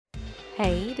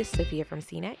Hey, this is Sophia from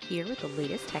CNET here with the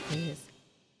latest tech news.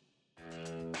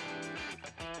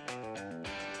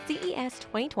 CES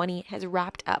 2020 has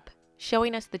wrapped up,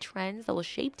 showing us the trends that will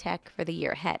shape tech for the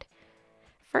year ahead.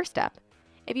 First up,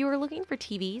 if you were looking for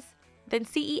TVs, then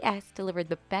CES delivered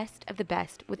the best of the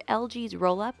best with LG's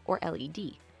roll-up or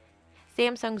LED,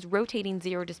 Samsung's rotating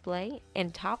zero display,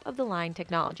 and top-of-the-line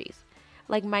technologies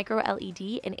like micro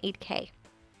LED and 8K.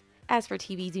 As for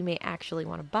TVs you may actually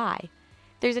want to buy,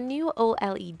 there's a new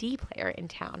OLED player in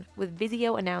town, with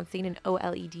Vizio announcing an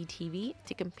OLED TV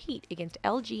to compete against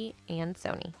LG and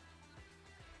Sony.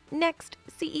 Next,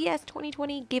 CES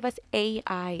 2020 gave us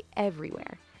AI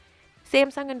everywhere.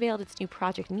 Samsung unveiled its new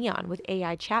Project Neon with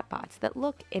AI chatbots that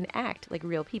look and act like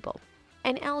real people.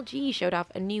 And LG showed off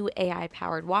a new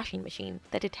AI-powered washing machine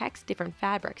that detects different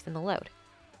fabrics in the load.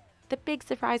 The big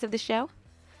surprise of the show?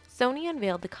 Sony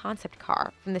unveiled the concept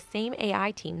car from the same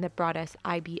AI team that brought us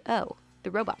IBO,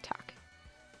 the robot talk.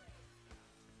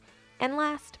 And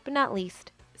last but not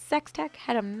least, sex tech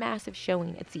had a massive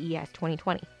showing at CES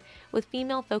 2020, with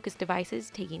female-focused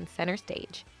devices taking center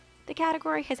stage. The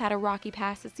category has had a rocky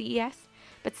past at CES,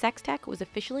 but sex tech was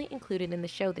officially included in the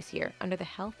show this year under the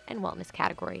health and wellness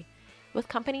category, with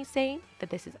companies saying that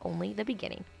this is only the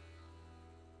beginning.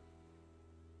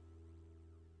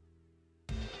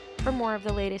 For more of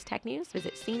the latest tech news,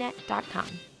 visit cnet.com.